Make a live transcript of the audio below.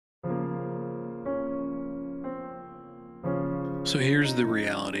So here's the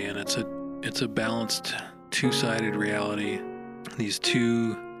reality, and it's a balanced, two-sided reality. These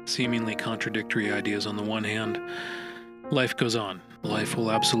two seemingly contradictory ideas. On the one hand, life goes on. Life will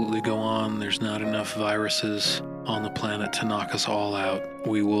absolutely go on. There's not enough viruses on the planet to knock us all out.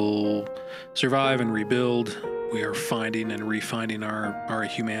 We will survive and rebuild. We are finding and refinding our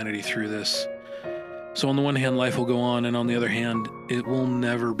humanity through this. So on the one hand, life will go on, and on the other hand, it will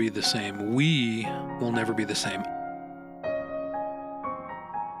never be the same. We will never be the same.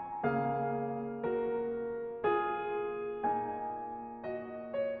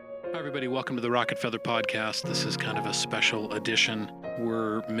 Hi, everybody. Welcome to the Rocket Feather Podcast. This is kind of a special edition.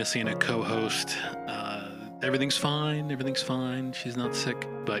 We're missing a co-host. Everything's fine. She's not sick.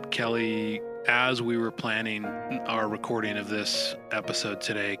 But Kelly, as we were planning our recording of this episode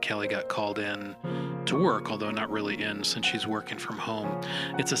today, Kelly got called in to work, although not really in since she's working from home.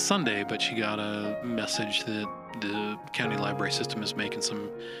 It's a Sunday, but she got a message that the county library system is making some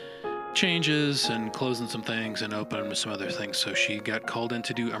changes and closing some things and opening some other things. So she got called in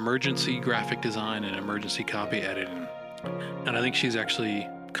to do emergency graphic design and emergency copy editing. And I think she's actually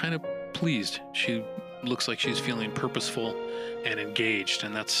kind of pleased. She looks like she's feeling purposeful and engaged.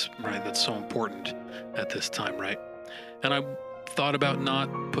 And that's right. That's so important at this time, right? And I thought about not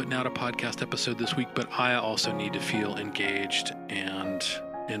putting out a podcast episode this week, but I also need to feel engaged and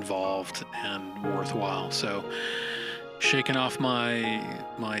involved and worthwhile. So shaking off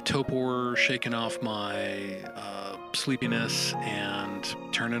my torpor, shaking off my sleepiness, and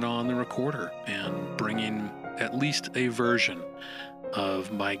turning on the recorder and bringing at least a version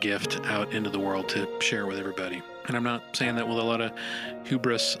of my gift out into the world to share with everybody. And I'm not saying that with a lot of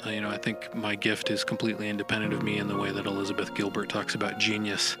hubris. I think my gift is completely independent of me in the way that Elizabeth Gilbert talks about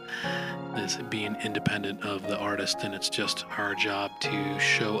genius as being independent of the artist, and it's just our job to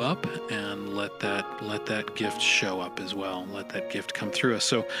show up and let that gift show up as well. Let that gift come through us.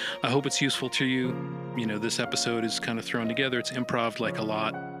 So I hope it's useful to you. This episode is kind of thrown together. It's improv like a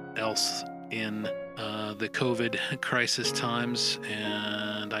lot else in the COVID crisis times,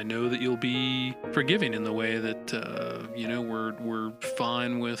 and I know that you'll be forgiving in the way that we're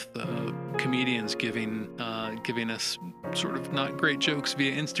fine with comedians giving us sort of not great jokes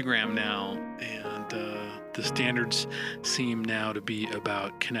via Instagram now, and the standards seem now to be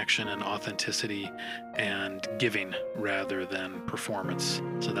about connection and authenticity and giving rather than performance.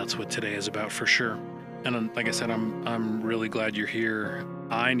 So that's what today is about for sure. And like I said, I'm really glad you're here.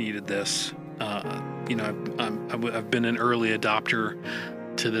 I needed this. I've been an early adopter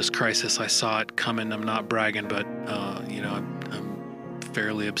to this crisis. I saw it coming. I'm not bragging, but I'm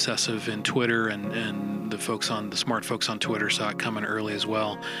fairly obsessive in Twitter, and the smart folks on Twitter saw it coming early as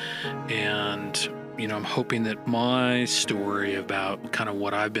well. And I'm hoping that my story about kind of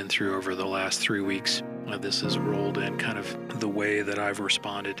what I've been through over the last 3 weeks, this has rolled in kind of the way that I've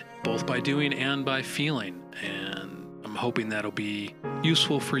responded, both by doing and by feeling. And I'm hoping that'll be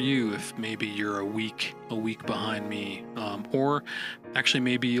useful for you if maybe you're a week behind me, or actually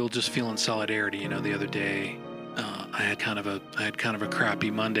maybe you'll just feel in solidarity. The other day I had kind of a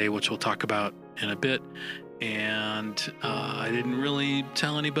crappy Monday, which we'll talk about in a bit, and I didn't really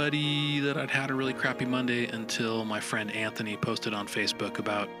tell anybody that I'd had a really crappy Monday until my friend Anthony posted on Facebook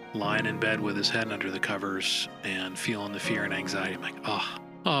about lying in bed with his head under the covers and feeling the fear and anxiety. I'm like,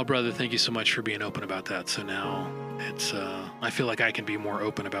 oh, brother, thank you so much for being open about that. So now it's, I feel like I can be more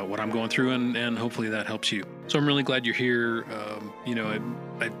open about what I'm going through, and hopefully that helps you. So I'm really glad you're here.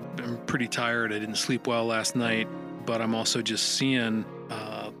 I'm pretty tired. I didn't sleep well last night, but I'm also just seeing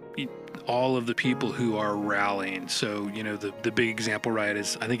all of the people who are rallying. So, the big example, right,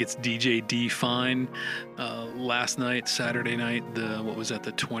 is I think it's DJ D Fine last night, Saturday night, the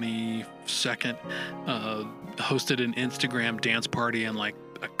 22nd, hosted an Instagram dance party, and like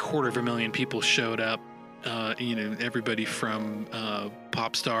 250,000 people showed up. Everybody from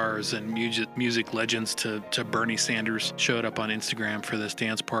pop stars and music legends to Bernie Sanders showed up on Instagram for this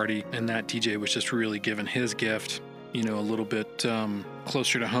dance party. And that DJ was just really giving his gift. A little bit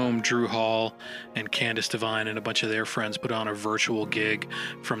closer to home, Drew Hall and Candace Devine and a bunch of their friends put on a virtual gig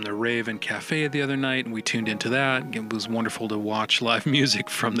from the Raven Cafe the other night, and we tuned into that. It was wonderful to watch live music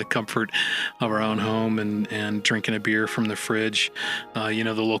from the comfort of our own home and drinking a beer from the fridge. The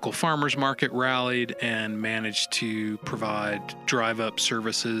local farmers market rallied and managed to provide drive-up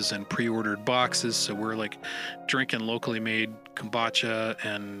services and pre-ordered boxes, so we're like drinking locally made kombucha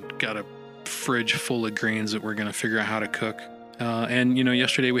and got a fridge full of greens that we're going to figure out how to cook.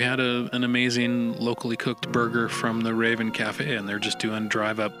 Yesterday we had an amazing locally cooked burger from the Raven Cafe, and they're just doing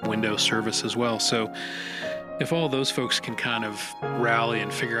drive-up window service as well. So if all those folks can kind of rally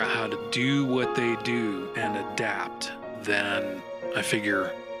and figure out how to do what they do and adapt, then I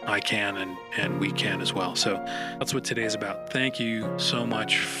figure I can and we can as well. So that's what today is about. Thank you so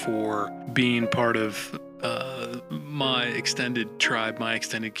much for being part of my extended tribe, my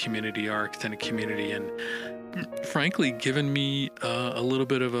extended community, our extended community, and frankly, giving me a little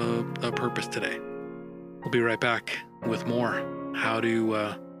bit of a purpose today. We'll be right back with more how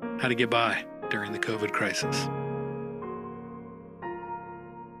to get by during the COVID crisis.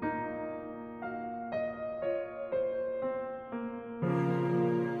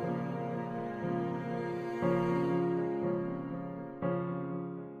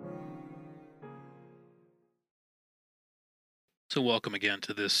 So welcome again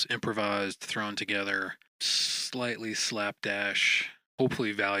to this improvised, thrown together, slightly slapdash,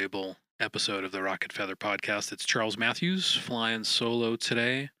 hopefully valuable episode of the Rocket Feather podcast. It's Charles Matthews flying solo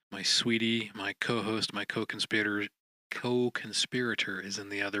today. My sweetie, my co-host, my co-conspirator is in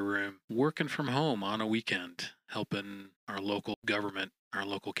the other room, working from home on a weekend, helping our local government, our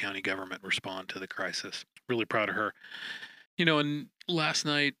local county government respond to the crisis. Really proud of her. You know, and last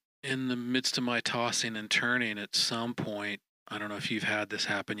night, in the midst of my tossing and turning, at some point, I don't know if you've had this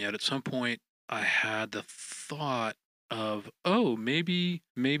happen yet, at some point, I had the thought of, oh, maybe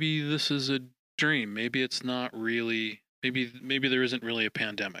this is a dream. Maybe it's not really, maybe there isn't really a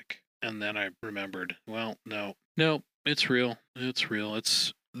pandemic. And then I remembered, well, no, it's real.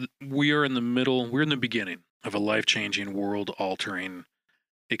 We're in the beginning of a life-changing, world-altering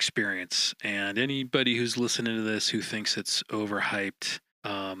experience. And anybody who's listening to this who thinks it's overhyped,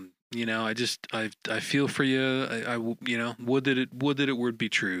 I feel for you. Would that it would be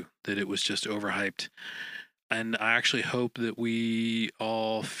true that it was just overhyped. And I actually hope that we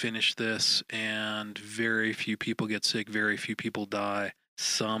all finish this and very few people get sick, very few people die.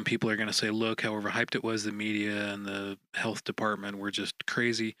 Some people are going to say, look how overhyped it was. The media and the health department were just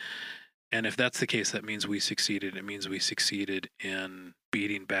crazy. And if that's the case, that means we succeeded. It means we succeeded in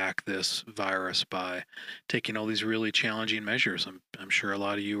beating back this virus by taking all these really challenging measures. I'm sure a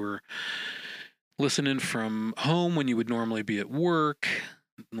lot of you were listening from home when you would normally be at work,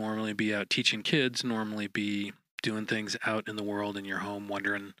 normally be out teaching kids, normally be doing things out in the world in your home,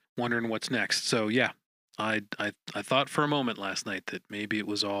 wondering what's next. So yeah, I thought for a moment last night that maybe it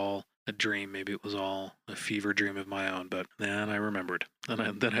was all a dream, maybe it was all a fever dream of my own, but then I remembered.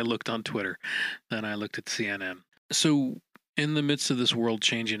 Then I looked on Twitter, then I looked at CNN. So in the midst of this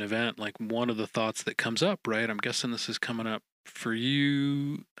world-changing event, like one of the thoughts that comes up, right? I'm guessing this is coming up for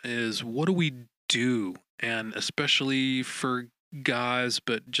you, is what do we do? And especially for guys,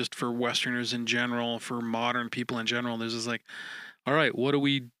 but just for Westerners in general, for modern people in general, there's this like, all right, what do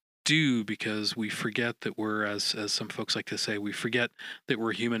we do? Because we forget that we're, as some folks like to say, we forget that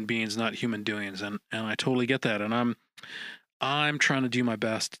we're human beings, not human doings. And I totally get that. And I'm trying to do my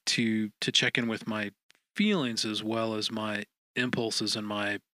best to check in with my feelings as well as my impulses and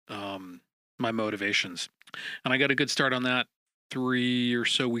my motivations. And I got a good start on that 3 or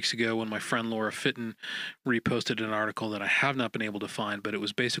so weeks ago when my friend Laura Fitton reposted an article that I have not been able to find, but it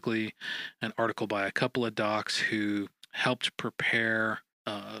was basically an article by a couple of docs who helped prepare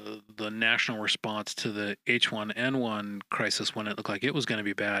the national response to the H1N1 crisis when it looked like it was going to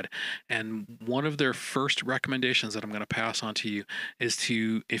be bad. And one of their first recommendations that I'm going to pass on to you is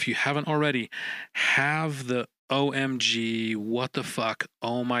to, if you haven't already, have the OMG, what the fuck,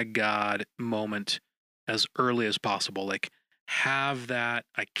 oh my God moment as early as possible. Like, have that,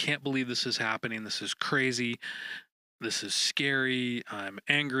 I can't believe this is happening. This is crazy. This is scary. I'm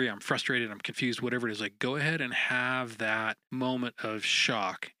angry. I'm frustrated. I'm confused, whatever it is. Like, go ahead and have that moment of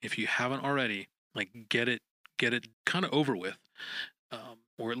shock. If you haven't already, like, get it kind of over with,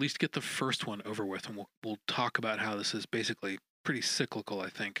 or at least get the first one over with. And we'll talk about how this is basically pretty cyclical, I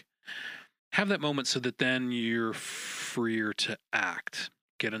think. Have that moment so that then you're freer to act.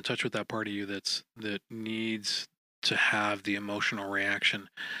 Get in touch with that part of you that needs to have the emotional reaction.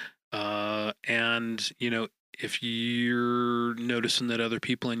 And, if you're noticing that other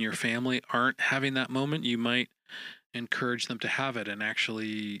people in your family aren't having that moment, you might encourage them to have it. And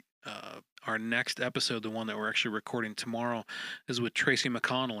actually, our next episode, the one that we're actually recording tomorrow, is with Tracy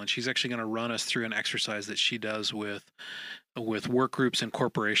McConnell, and she's actually going to run us through an exercise that she does with work groups and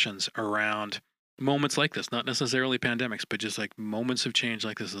corporations around moments like this, not necessarily pandemics, but just like moments of change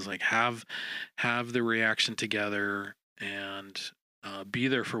like this. Is like have the reaction together and be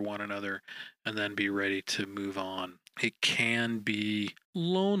there for one another, and then be ready to move on. It can be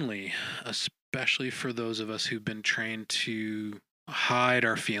lonely, especially for those of us who've been trained to hide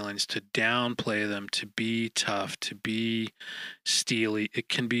our feelings, to downplay them, to be tough, to be steely. It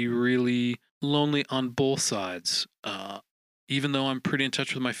can be really lonely on both sides. Even though I'm pretty in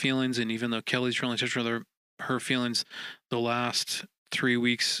touch with my feelings, and even though Kelly's really in touch with her feelings. The last 3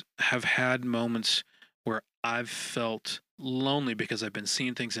 weeks have had moments where I've felt lonely because I've been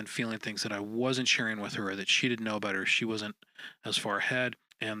seeing things and feeling things that I wasn't sharing with her, or that she didn't know about, or she wasn't as far ahead.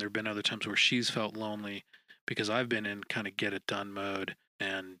 And there have been other times where she's felt lonely because I've been in kind of get it done mode,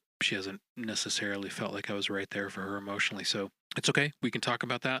 and she hasn't necessarily felt like I was right there for her emotionally. So it's okay. We can talk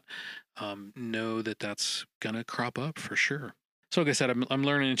about that. Know that that's going to crop up for sure. So like I said, I'm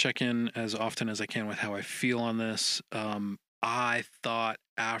learning to check in as often as I can with how I feel on this. I thought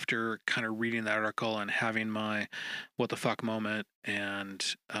after kind of reading that article and having my what the fuck moment, and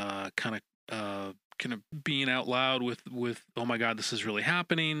kind of being out loud with oh my god, this is really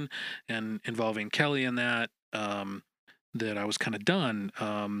happening, and involving Kelly in that, that I was kind of done.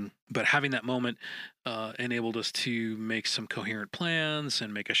 But having that moment enabled us to make some coherent plans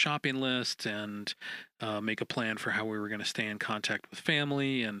and make a shopping list, and make a plan for how we were going to stay in contact with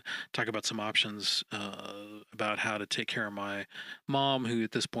family, and talk about some options about how to take care of my mom, who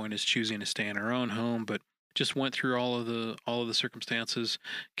at this point is choosing to stay in her own home, but just went through all of the circumstances.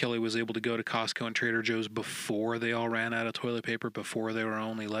 Kelly was able to go to Costco and Trader Joe's before they all ran out of toilet paper, before they were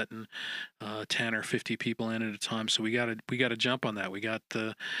only letting 10 or 50 people in at a time. So we got to jump on that. We got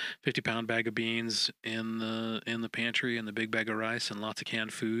the 50-pound bag of beans in the pantry, and the big bag of rice, and lots of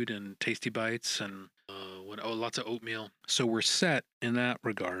canned food and tasty bites, and lots of oatmeal. So we're set in that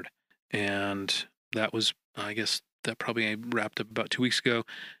regard. And that was, I guess, that probably wrapped up about 2 weeks ago.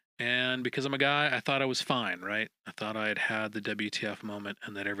 And because I'm a guy, I thought I was fine, right? I thought I had the WTF moment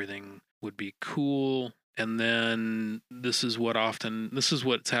and that everything would be cool. And then this is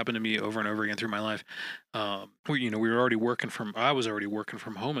what's happened to me over and over again through my life. I was already working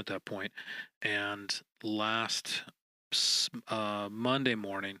from home at that point. And last Monday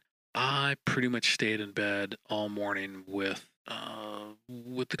morning, I pretty much stayed in bed all morning with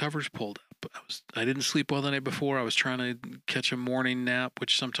the covers pulled up. I didn't sleep well the night before. I was trying to catch a morning nap,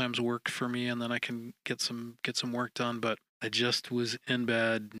 which sometimes worked for me, and then I can get some work done. But I just was in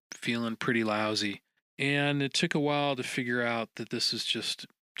bed feeling pretty lousy, and it took a while to figure out that this is just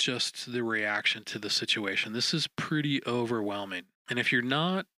the reaction to the situation. This is pretty overwhelming. And if you're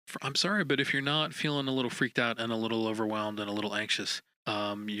not, I'm sorry, but if you're not feeling a little freaked out and a little overwhelmed and a little anxious,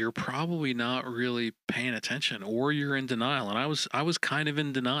 you're probably not really paying attention, or you're in denial. And I was kind of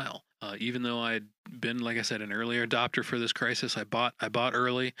in denial, even though I'd been, like I said, an early adopter for this crisis. I bought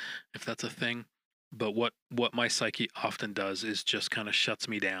early, if that's a thing. But what my psyche often does is just kind of shuts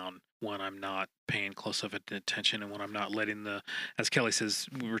me down when I'm not paying close of attention, and when I'm not letting as Kelly says,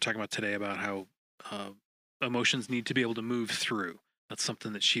 we were talking about today about how emotions need to be able to move through. That's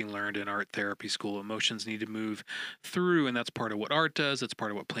something that she learned in art therapy school. Emotions need to move through, and that's part of what art does. It's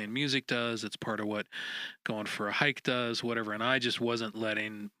part of what playing music does. It's part of what going for a hike does, whatever. And I just wasn't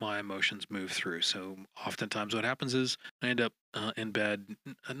letting my emotions move through. So oftentimes what happens is I end up in bed,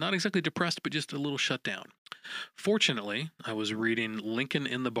 not exactly depressed, but just a little shut down. Fortunately, I was reading Lincoln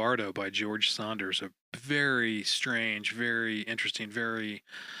in the Bardo by George Saunders, a very strange, very interesting, very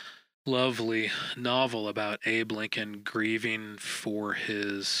lovely novel about Abe Lincoln grieving for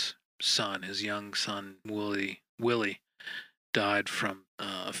his son. His young son, Willie died from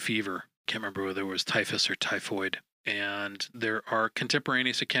a fever. Can't remember whether it was typhus or typhoid. And there are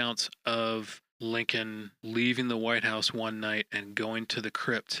contemporaneous accounts of Lincoln leaving the White House one night and going to the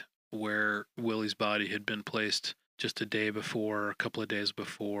crypt where Willie's body had been placed just a day before, a couple of days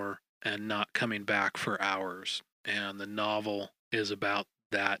before, and not coming back for hours. And the novel is about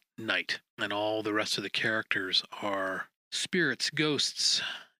that night, and all the rest of the characters are spirits, ghosts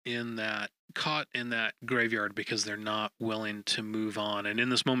caught in that graveyard because they're not willing to move on. And in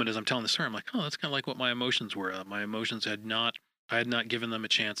this moment, as I'm telling the story, I'm like, oh, that's kind of like what my emotions were. My emotions I had not given them a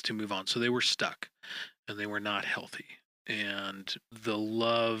chance to move on, so they were stuck, and they were not healthy. And the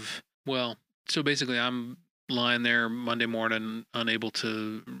love, well, so basically I'm lying there Monday morning, unable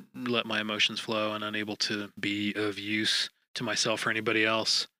to let my emotions flow and unable to be of use to myself or anybody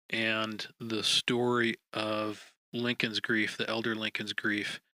else. And the story of Lincoln's grief, the elder Lincoln's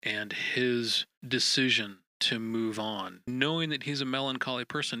grief, and his decision to move on, knowing that he's a melancholy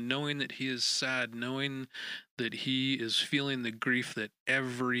person, knowing that he is sad, knowing that he is feeling the grief that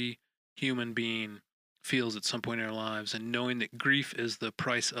every human being feels at some point in their lives, and knowing that grief is the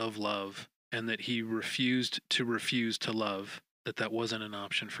price of love, and that he refused to love, that wasn't an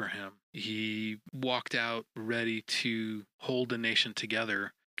option for him. He walked out ready to hold the nation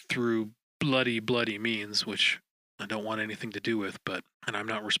together through bloody means, which I don't want anything to do with, and I'm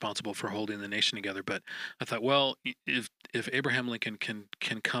not responsible for holding the nation together. But I thought, well, if Abraham Lincoln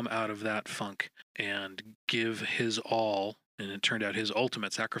can come out of that funk and give his all, and it turned out his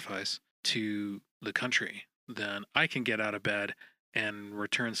ultimate sacrifice to the country, then I can get out of bed and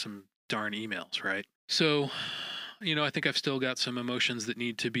return some darn emails, right? So, I think I've still got some emotions that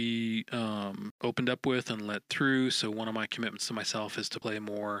need to be opened up with and let through. So one of my commitments to myself is to play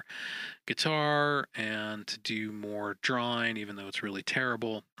more guitar and to do more drawing, even though it's really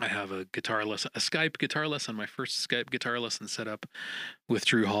terrible. I have a Skype guitar lesson, my first Skype guitar lesson set up with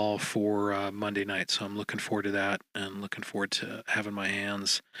Drew Hall for Monday night. So I'm looking forward to that and looking forward to having my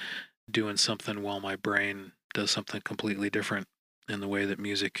hands doing something while my brain does something completely different in the way that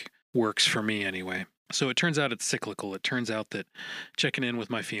music works for me anyway. So it turns out it's cyclical. It turns out that checking in with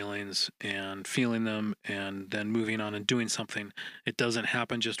my feelings and feeling them and then moving on and doing something, it doesn't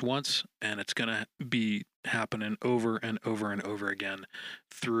happen just once, and it's going to be happening over and over and over again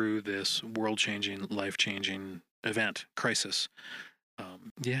through this world-changing, life-changing event, crisis.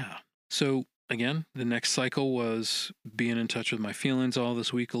 Yeah. So again, the next cycle was being in touch with my feelings all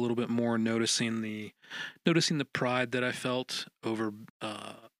this week a little bit more, noticing the pride that I felt over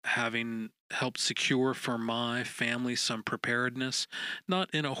having helped secure for my family some preparedness, not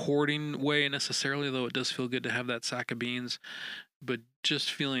in a hoarding way necessarily, though it does feel good to have that sack of beans, but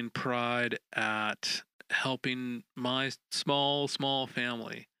just feeling pride at helping my small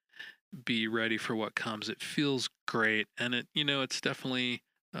family be ready for what comes. It feels great, and it's definitely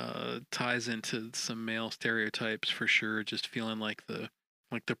ties into some male stereotypes for sure. Just feeling like the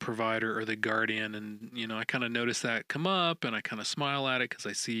provider or the guardian, and I kind of notice that come up, and I kind of smile at it because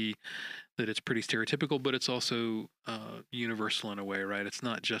I see that it's pretty stereotypical, but it's also universal in a way, right? It's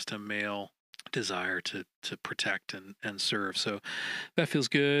not just a male desire to protect and serve. So that feels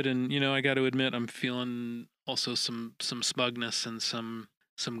good, and I got to admit I'm feeling also some smugness and some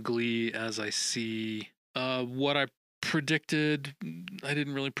glee as I see what I predicted. I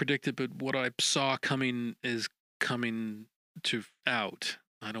didn't really predict it, but what I saw coming is coming to out.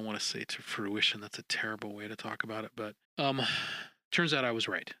 I don't want to say to fruition. That's a terrible way to talk about it, but turns out I was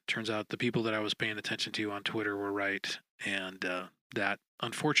right. Turns out the people that I was paying attention to on Twitter were right, and that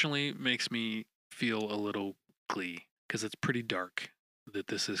unfortunately makes me feel a little glee because it's pretty dark that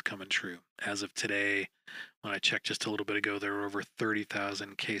this is coming true. As of today, when I checked just a little bit ago, there were over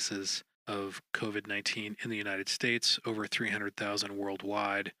 30,000 cases of COVID-19 in the United States, over 300,000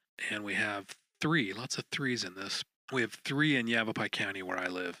 worldwide, and we have lots of threes in this. We have 3 in Yavapai County where I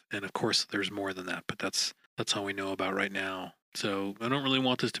live, and of course there's more than that, but that's all we know about right now. So I don't really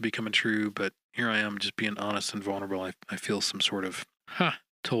want this to be coming true, but here I am just being honest and vulnerable. I feel some sort of,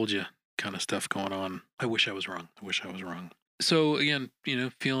 told you kind of stuff going on. I wish I was wrong. So again,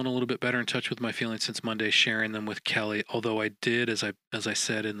 feeling a little bit better in touch with my feelings since Monday, sharing them with Kelly. Although I did, as I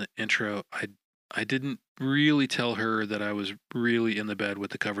said in the intro, I didn't really tell her that I was really in the bed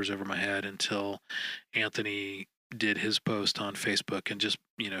with the covers over my head until Anthony did his post on Facebook, and just,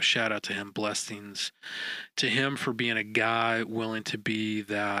 shout out to him, blessings to him for being a guy willing to be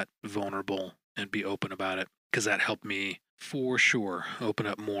that vulnerable and be open about it, because that helped me for sure open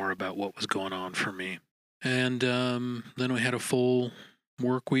up more about what was going on for me. And then we had a full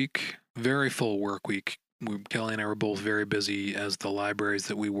work week, very full work week. Kelly and I were both very busy, as the libraries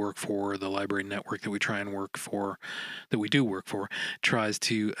that we work for, the library network that we try and work for, tries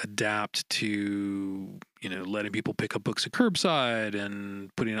to adapt to, letting people pick up books at curbside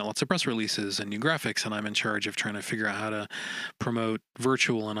and putting out lots of press releases and new graphics. And I'm in charge of trying to figure out how to promote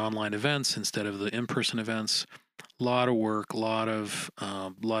virtual and online events instead of the in-person events. A lot of work, a lot of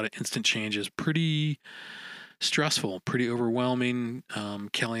instant changes, pretty stressful, pretty overwhelming.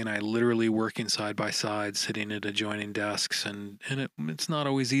 Kelly and I literally working side by side, sitting at adjoining desks, and it's not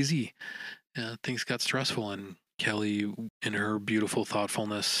always easy. Things got stressful, and Kelly, in her beautiful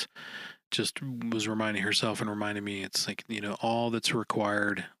thoughtfulness, just was reminding herself and reminding me, it's like, all that's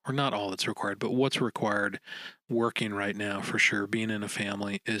required, or not all that's required, but what's required working right now for sure, being in a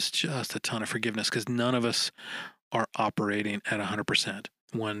family, is just a ton of forgiveness, because none of us are operating at 100%.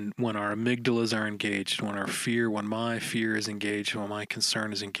 When our amygdalas are engaged, when my fear is engaged, when my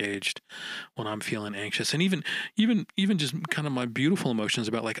concern is engaged, when I'm feeling anxious, and even just kind of my beautiful emotions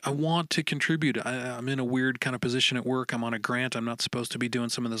about, like, I want to contribute. I'm in a weird kind of position at work. I'm on a grant. I'm not supposed to be doing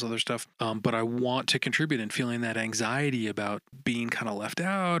some of this other stuff, but I want to contribute, and feeling that anxiety about being kind of left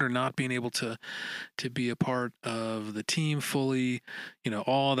out or not being able to be a part of the team fully.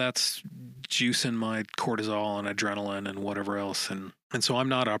 All that's juicing my cortisol and adrenaline and whatever else, and so I'm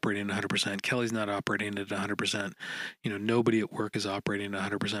not operating at 100%. Kelly's not operating at 100%. Nobody at work is operating at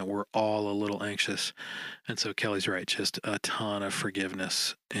 100%. We're all a little anxious. And so Kelly's right. Just a ton of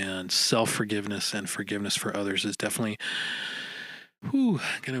forgiveness, and self-forgiveness and forgiveness for others is definitely, we're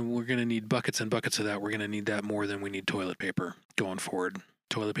going to need buckets and buckets of that. We're going to need that more than we need toilet paper going forward.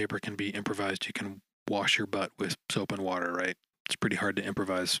 Toilet paper can be improvised. You can wash your butt with soap and water, right? It's pretty hard to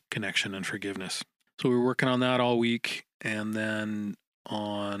improvise connection and forgiveness. So we were working on that all week. And then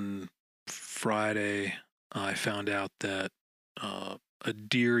on Friday, I found out that a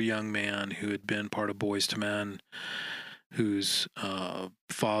dear young man who had been part of Boys to Men, whose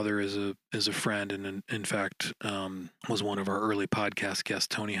father is a friend, and in fact was one of our early podcast guests,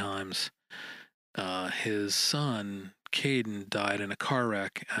 Tony Himes. His son, Caden, died in a car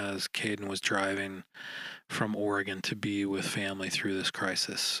wreck as Caden was driving from Oregon to be with family through this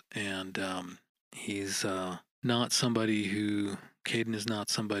crisis. And he's not somebody who, Caden is not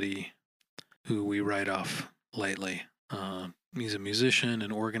somebody who we write off lightly. He's a musician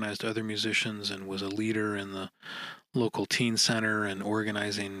and organized other musicians and was a leader in the local teen center and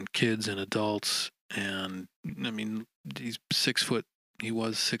organizing kids and adults. And I mean, he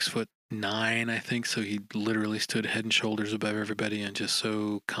was 6'9", I think. So he literally stood head and shoulders above everybody and just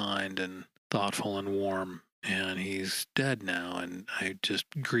so kind and thoughtful and warm. And he's dead now. And I just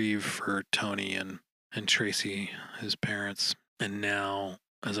grieve for Tony and Tracy, his parents. And now,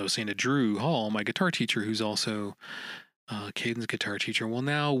 as I was saying to Drew Hall, my guitar teacher, who's also Caden's guitar teacher, well,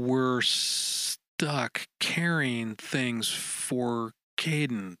 now we're stuck carrying things for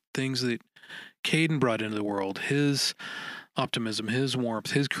Caden, things that Caden brought into the world, his optimism, his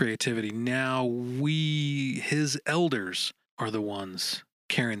warmth, his creativity. Now we, his elders, are the ones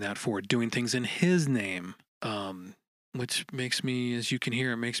carrying that forward, doing things in his name, which makes me, as you can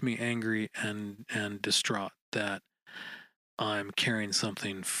hear, it makes me angry and distraught that I'm carrying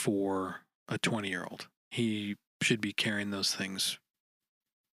something for a 20-year-old. He should be carrying those things.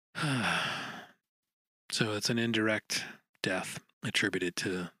 So it's an indirect death attributed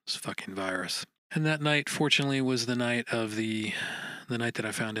to this fucking virus. And that night, fortunately, was the night of the night that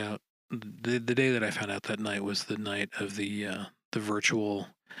I found out. The day that I found out that night was the night of the virtual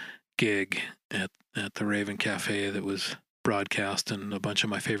gig at the Raven Cafe that was broadcast, and a bunch of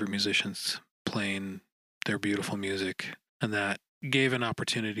my favorite musicians playing their beautiful music. And that gave an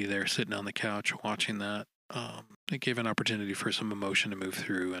opportunity there, sitting on the couch watching that. It gave an opportunity for some emotion to move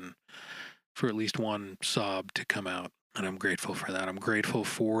through and for at least one sob to come out. And I'm grateful for that. I'm grateful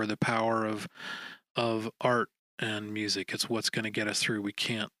for the power of art and music. It's what's going to get us through. We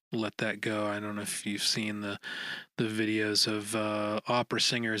can't let that go. I don't know if you've seen the videos of opera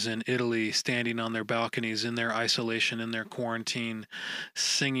singers in Italy standing on their balconies in their isolation, in their quarantine,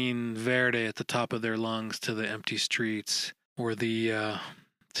 singing Verdi at the top of their lungs to the empty streets. Or the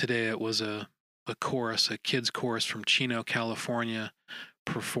today it was a chorus, a kids chorus from Chino, California,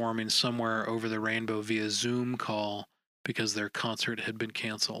 performing somewhere over the rainbow via Zoom call because their concert had been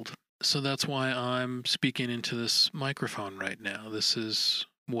canceled. So that's why I'm speaking into this microphone right now. This is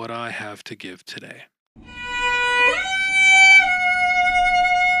what I have to give today.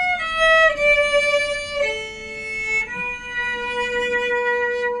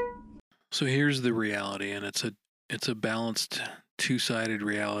 So here's the reality, and it's a balanced, two-sided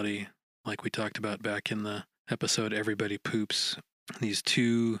reality, like we talked about back in the episode Everybody Poops. These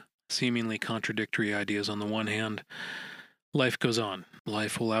two seemingly contradictory ideas. On the one hand, life goes on.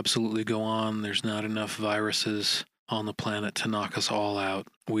 Life will absolutely go on. There's not enough viruses on the planet to knock us all out.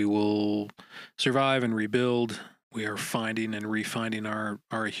 We will survive and rebuild. We are finding and refinding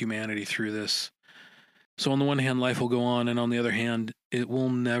our humanity through this. So on the one hand, life will go on, and on the other hand, it will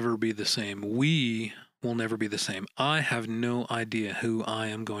never be the same. We will never be the same. I have no idea who I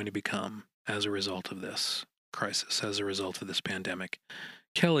am going to become as a result of this crisis, as a result of this pandemic.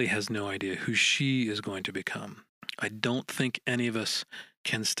 Kelly has no idea who she is going to become. I don't think any of us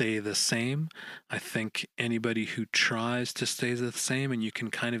can stay the same. I think anybody who tries to stay the same, and you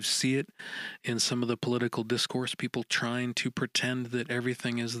can kind of see it in some of the political discourse, people trying to pretend that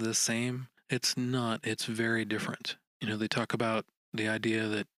everything is the same. It's not. It's very different. You know, they talk about the idea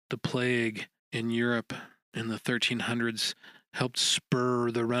that the plague in Europe in the 1300s helped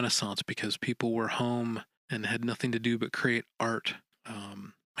spur the Renaissance because people were home and had nothing to do but create art.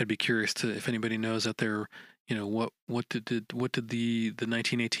 I'd be curious to if anybody knows out there, you know, what did the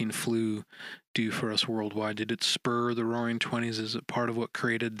 1918 flu do for us worldwide? Did it spur the Roaring Twenties? Is it part of what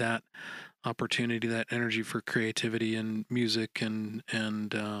created that opportunity, that energy for creativity and music and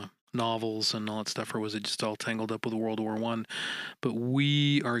novels and all that stuff, or was it just all tangled up with World War I? But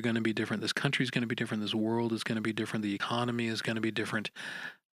we are going to be different. This country is going to be different. This world is going to be different. The economy is going to be different.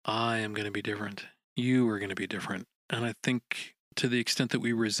 I am going to be different. You are going to be different. And I think to the extent that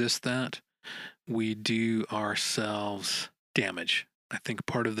we resist that, we do ourselves damage. I think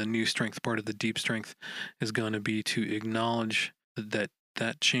part of the new strength, part of the deep strength is going to be to acknowledge that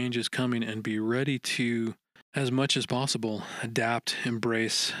change is coming and be ready to as much as possible, adapt,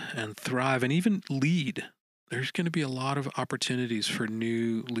 embrace, and thrive, and even lead. There's going to be a lot of opportunities for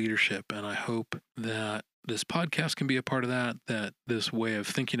new leadership, and I hope that this podcast can be a part of that, that this way of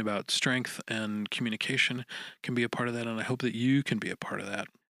thinking about strength and communication can be a part of that, and I hope that you can be a part of that.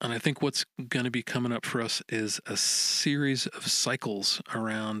 And I think what's going to be coming up for us is a series of cycles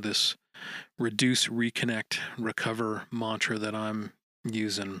around this reduce, reconnect, recover mantra that I'm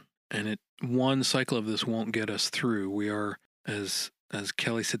using. And one cycle of this won't get us through. We are, as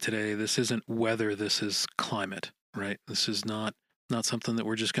Kelly said today, this isn't weather, this is climate, right? This is not something that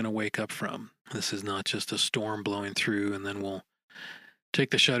we're just going to wake up from. This is not just a storm blowing through and then we'll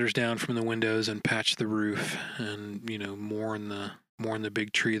take the shutters down from the windows and patch the roof and, mourn the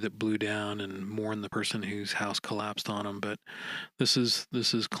big tree that blew down and mourn the person whose house collapsed on them. But this is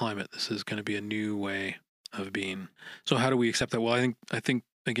climate. This is going to be a new way of being. So how do we accept that? Well, I think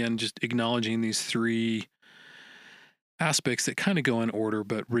again, just acknowledging these three aspects that kind of go in order,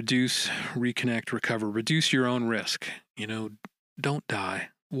 but reduce, reconnect, recover, reduce your own risk. Don't die.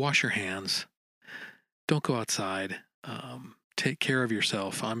 Wash your hands. Don't go outside. Take care of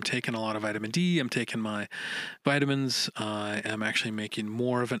yourself. I'm taking a lot of vitamin D. I'm taking my vitamins. I am actually making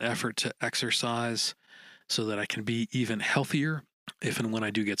more of an effort to exercise so that I can be even healthier if and when I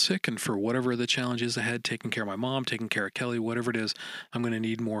do get sick. And for whatever the challenge is ahead, taking care of my mom, taking care of Kelly, whatever it is, I'm going to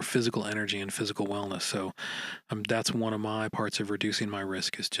need more physical energy and physical wellness. So that's one of my parts of reducing my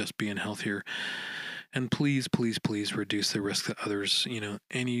risk, is just being healthier. And please, please, please reduce the risk that others,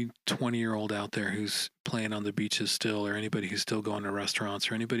 any 20-year-old out there who's playing on the beaches still, or anybody who's still going to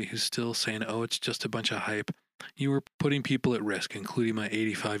restaurants, or anybody who's still saying, oh, it's just a bunch of hype. You are putting people at risk, including my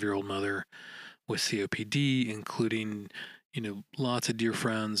 85-year-old mother with COPD, including, lots of dear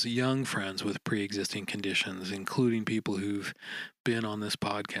friends, young friends with pre-existing conditions, including people who've been on this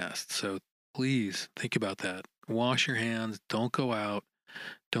podcast. So please think about that. Wash your hands. Don't go out.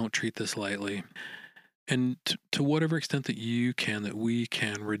 Don't treat this lightly. And to whatever extent that you can, that we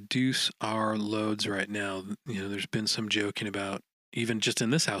can reduce our loads right now. There's been some joking about, even just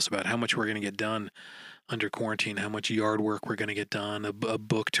in this house, about how much we're going to get done under quarantine, how much yard work we're going to get done, a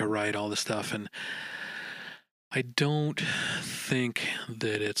book to write, all this stuff. And I don't think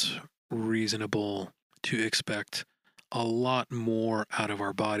that it's reasonable to expect a lot more out of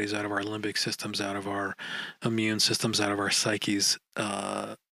our bodies, out of our limbic systems, out of our immune systems, out of our psyches.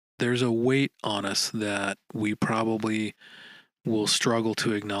 There's a weight on us that we probably will struggle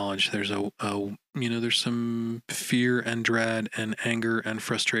to acknowledge. There's there's some fear and dread and anger and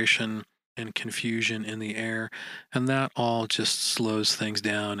frustration and confusion in the air, and that all just slows things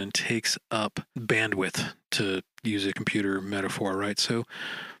down and takes up bandwidth, to use a computer metaphor, right? So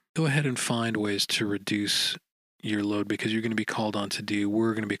go ahead and find ways to reduce your load, because we're going to be called on to do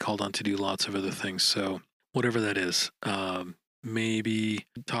lots of other things. So whatever that is, maybe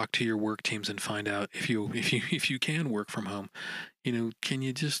talk to your work teams and find out if you can work from home. Can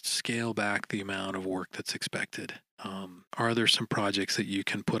you just scale back the amount of work that's expected? Are there some projects that you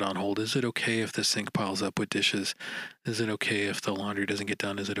can put on hold? Is it okay if the sink piles up with dishes? Is it okay if the laundry doesn't get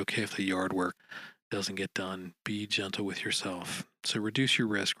done? Is it okay if the yard work doesn't get done? Be gentle with yourself. So reduce your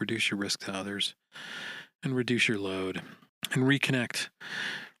risk to others, and reduce your load, and reconnect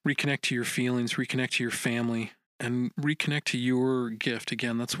to your feelings, reconnect to your family, and reconnect to your gift.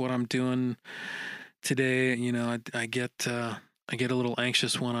 Again, that's what I'm doing today. I get a little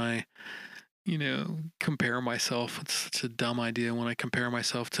anxious when I, compare myself. It's such a dumb idea when I compare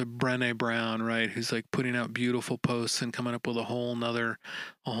myself to Brené Brown, right? Who's like putting out beautiful posts and coming up with a whole nother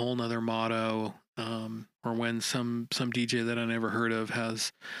motto. Or when some DJ that I never heard of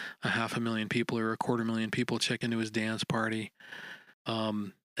has 500,000 people or 250,000 people check into his dance party.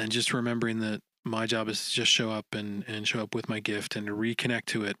 And just remembering that my job is to just show up and show up with my gift and to reconnect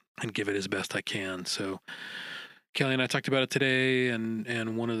to it and give it as best I can. So Kelly and I talked about it today,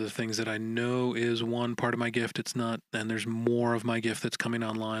 and one of the things that I know is one part of my gift, it's not, and there's more of my gift that's coming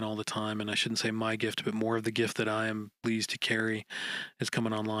online all the time, and I shouldn't say my gift, but more of the gift that I am pleased to carry is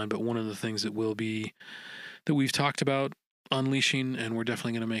coming online. But one of the things that we've talked about unleashing, and we're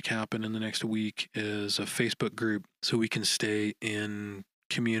definitely going to make happen in the next week, is a Facebook group, so we can stay in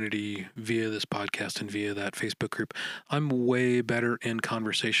community via this podcast and via that Facebook group. I'm way better in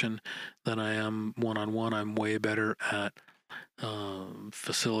conversation than I am one-on-one. I'm way better at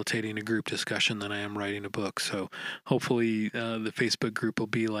facilitating a group discussion than I am writing a book. So hopefully the Facebook group will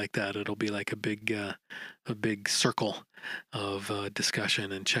be like that. It'll be like a big circle of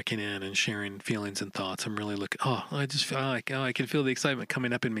discussion and checking in and sharing feelings and thoughts. I'm really I just feel like, I can feel the excitement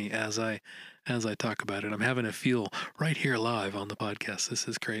coming up in me as I talk about it. I'm having a feel right here live on the podcast. This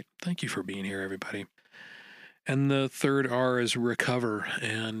is great. Thank you for being here, everybody. And the third R is recover.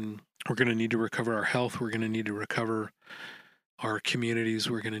 And we're going to need to recover our health. We're going to need to recover our communities.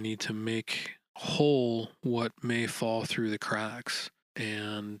 We're going to need to make whole what may fall through the cracks.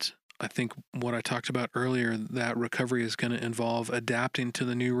 And I think what I talked about earlier, that recovery is going to involve adapting to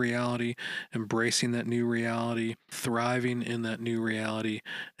the new reality, embracing that new reality, thriving in that new reality,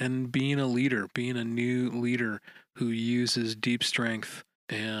 and being a leader, being a new leader who uses deep strength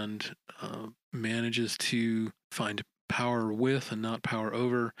and manages to find power with and not power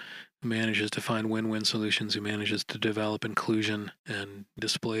over, who manages to find win-win solutions, who manages to develop inclusion and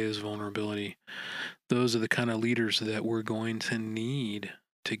display his vulnerability. Those are the kind of leaders that we're going to need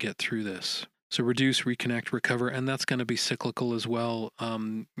to get through this. So reduce, reconnect, recover, and that's going to be cyclical as well.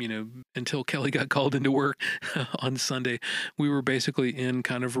 Until Kelly got called into work on Sunday, we were basically in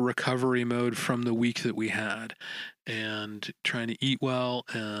kind of a recovery mode from the week that we had, and trying to eat well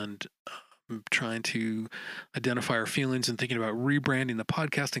and trying to identify our feelings and thinking about rebranding the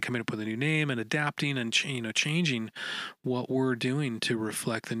podcast and coming up with a new name and adapting and changing what we're doing to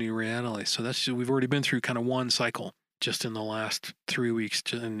reflect the new reality. So we've already been through kind of one cycle just in the last 3 weeks,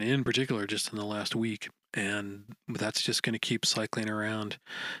 and in particular just in the last week. And that's just going to keep cycling around,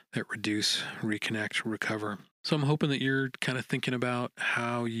 that reduce, reconnect, recover. So I'm hoping that you're kind of thinking about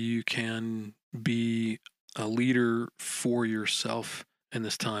how you can be a leader for yourself in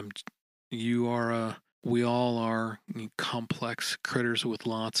this time. We all are complex critters with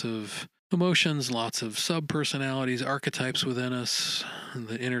lots of emotions, lots of sub-personalities, archetypes within us,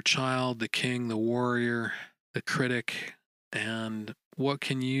 the inner child, the king, the warrior, the critic. And what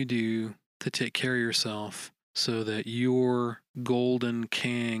can you do to take care of yourself so that your golden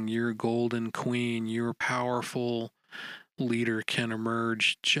king, your golden queen, your powerful leader can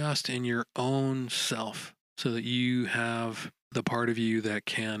emerge just in your own self, so that you have the part of you that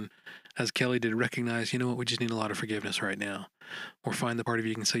can, as Kelly did, recognize, we just need a lot of forgiveness right now. Or find the part of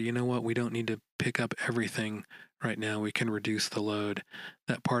you can say, we don't need to pick up everything right now. We can reduce the load.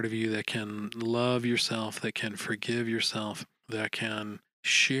 That part of you that can love yourself, that can forgive yourself, that can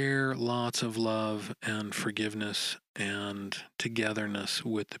share lots of love and forgiveness and togetherness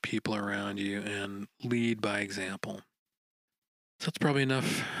with the people around you and lead by example. So that's probably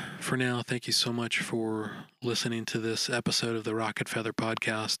enough for now. Thank you so much for listening to this episode of the Rocket Feather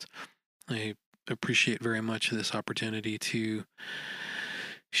podcast. I appreciate very much this opportunity to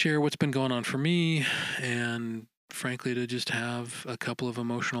share what's been going on for me, and frankly, to just have a couple of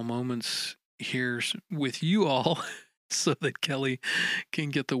emotional moments here with you all so that Kelly can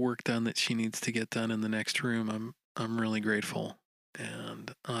get the work done that she needs to get done in the next room. I'm really grateful,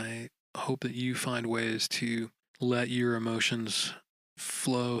 and I hope that you find ways to let your emotions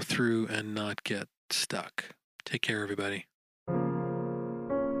flow through and not get stuck. Take care, everybody.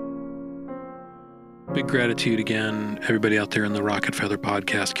 Big gratitude again, everybody out there in the Rocket Feather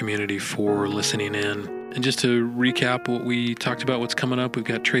podcast community, for listening in. And just to recap what we talked about, what's coming up, we've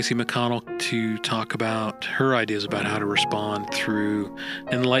got Tracy McConnell to talk about her ideas about how to respond through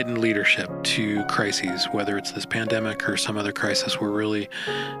enlightened leadership to crises, whether it's this pandemic or some other crisis. We're really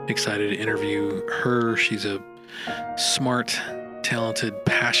excited to interview her. She's a smart, talented,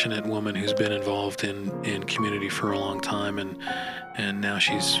 passionate woman who's been involved in community for a long time, and now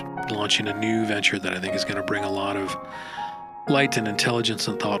she's launching a new venture that I think is going to bring a lot of light and intelligence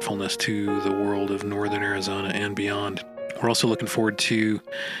and thoughtfulness to the world of Northern Arizona and beyond. We're also looking forward to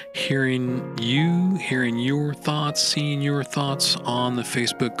hearing your thoughts, seeing your thoughts on the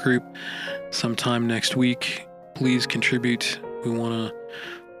Facebook group sometime next week. Please contribute. We want to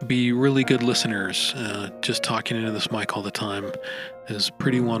be really good listeners. Just talking into this mic all the time is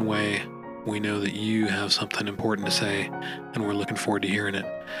pretty one way. We know that you have something important to say, and we're looking forward to hearing it.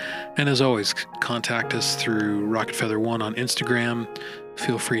 And as always, contact us through RocketFeather1 on Instagram.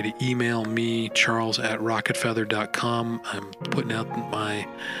 Feel free to email me, charles@rocketfeather.com. I'm putting out my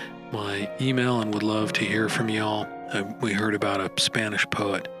email and would love to hear from y'all. We heard about a Spanish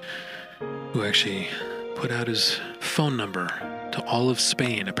poet who actually put out his phone number to all of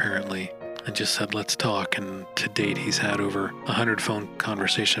Spain, apparently, and just said, let's talk. And to date, he's had over 100 phone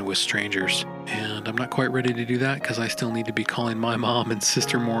conversations with strangers. And I'm not quite ready to do that because I still need to be calling my mom and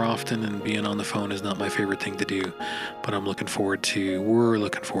sister more often, and being on the phone is not my favorite thing to do. But we're looking forward to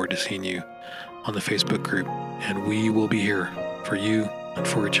seeing you on the Facebook group. And we will be here for you and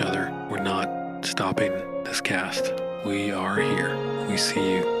for each other. We're not stopping this cast. We are here. We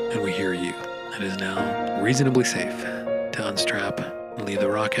see you and we hear you. It is now reasonably safe to unstrap and leave the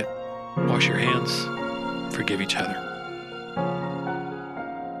rocket. Wash your hands. Forgive each other.